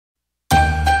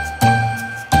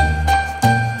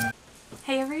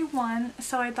one,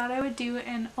 so I thought I would do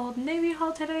an Old Navy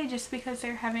haul today just because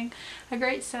they're having a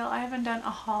great sale. I haven't done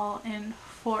a haul in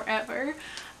forever,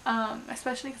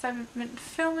 especially because I haven't been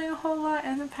filming a whole lot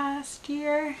in the past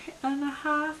year and a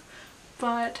half,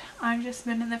 but I've just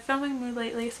been in the filming mood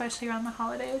lately, especially around the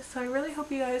holidays. So I really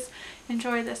hope you guys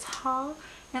enjoy this haul,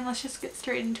 and let's just get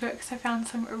straight into it because I found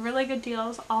some really good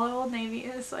deals. All of Old Navy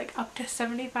is like up to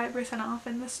 75% off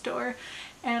in the store,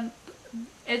 and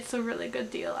it's a really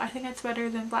good deal. I think it's better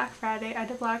than Black Friday. I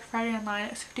did Black Friday online,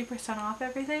 it's 50% off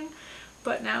everything,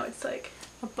 but now it's like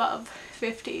above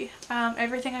 50.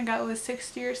 Everything I got was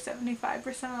 60 or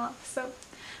 75% off, so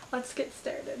let's get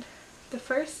started. The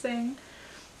first thing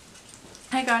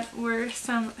I got were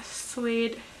some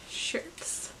suede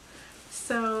shirts.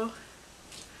 So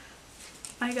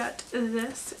I got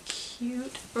this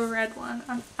cute red one.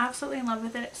 I'm absolutely in love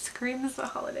with it. It screams the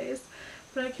holidays,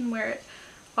 but I can wear it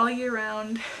all year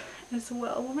round as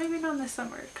well. Well, maybe not in the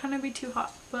summer. It'd kind of be too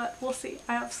hot, but we'll see.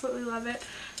 I absolutely love it.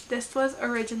 This was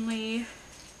originally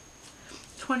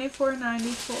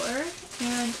 $24.94,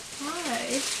 and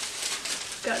I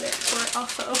got it for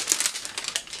also,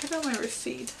 check out my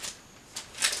receipt,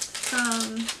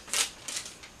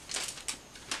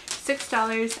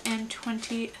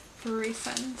 $6.23.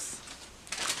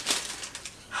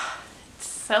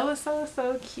 It's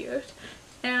so cute.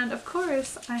 And of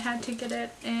course I had to get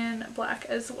it in black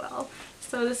as well.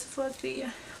 So this is what the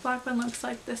black one looks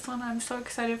like. This one I'm so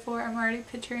excited for. I'm already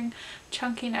picturing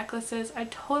chunky necklaces. I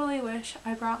totally wish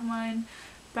I brought mine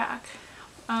back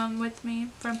with me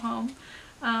from home.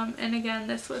 And again,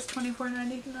 this was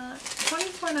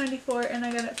 $24.94, and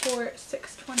I got it for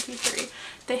 $6.23.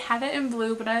 They had it in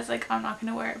blue, but I was like, I'm not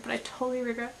gonna wear it, but I totally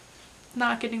regret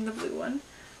not getting the blue one.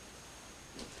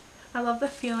 I love the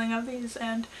feeling of these,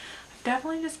 and I've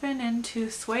definitely just been into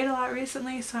suede a lot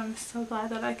recently, so I'm so glad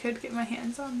that I could get my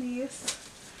hands on these.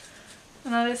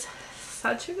 And that is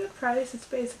such a good price. It's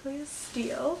basically a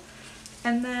steal.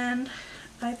 And then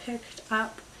I picked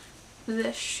up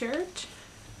this shirt.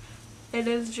 It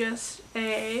is just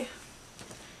a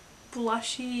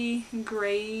blushy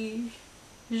grayish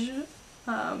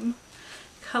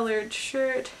colored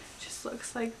shirt. Just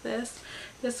looks like this.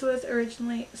 This was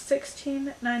originally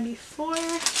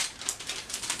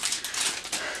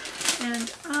 $16.94,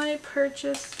 and I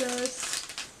purchased this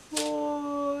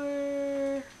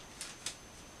for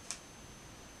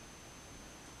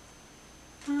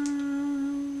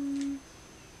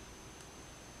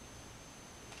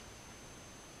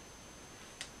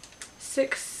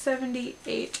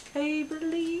 $6.78, I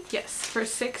believe. Yes, for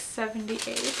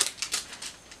 $6.78.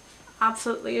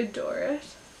 Absolutely adore it.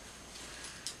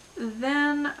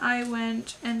 Then I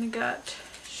went and got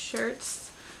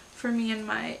shirts for me and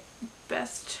my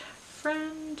best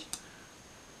friend.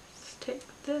 Let's take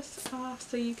this off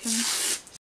so you can